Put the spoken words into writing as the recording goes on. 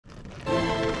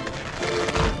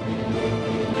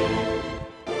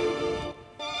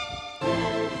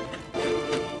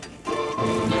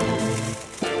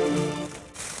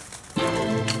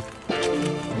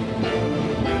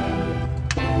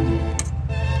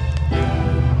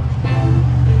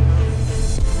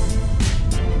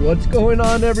What's going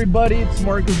on, everybody? It's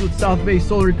Marcos with South Bay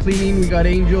Solar Cleaning. We got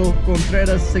Angel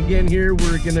Contreras again here.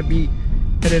 We're gonna be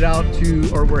heading out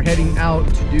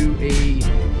to do a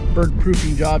bird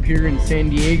proofing job here in San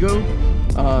Diego.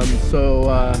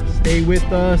 So stay with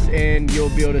us and you'll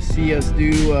be able to see us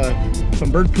do some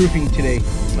bird proofing today.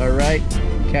 All right,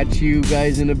 catch you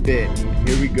guys in a bit.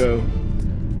 Here we go.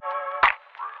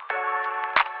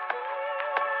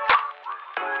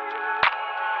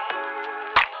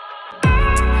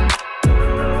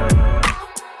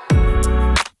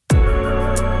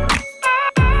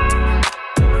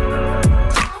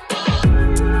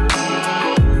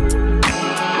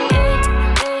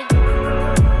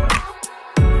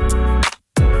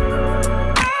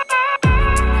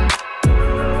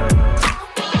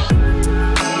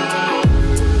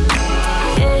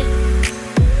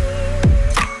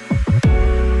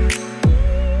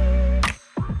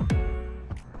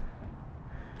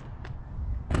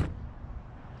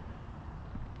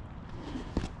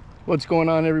 What's going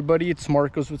on, everybody? It's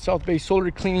Marcos with South Bay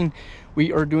Solar Cleaning.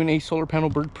 We are doing a solar panel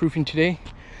bird proofing today.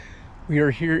 We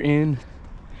are here in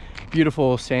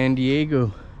beautiful San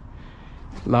Diego.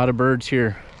 A lot of birds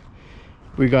here.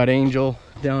 We got Angel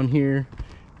down here.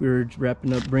 We're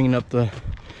wrapping up, bringing up the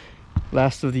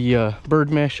last of the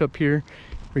bird mesh up here.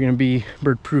 We're gonna be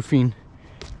bird proofing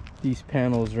these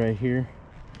panels right here.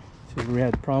 So we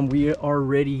had the problem. We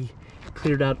already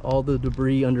cleared out all the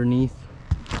debris underneath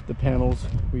the panels.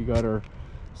 We got our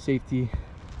safety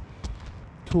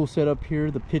tool set up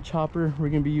here, the pitch hopper we're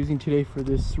going to be using today for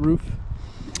this roof.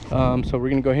 So we're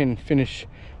going to go ahead and finish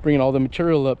bringing all the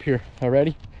material up here.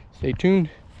 Alrighty, stay tuned.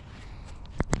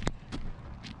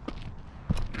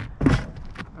 All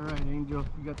right, Angel,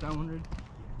 you got that one ready?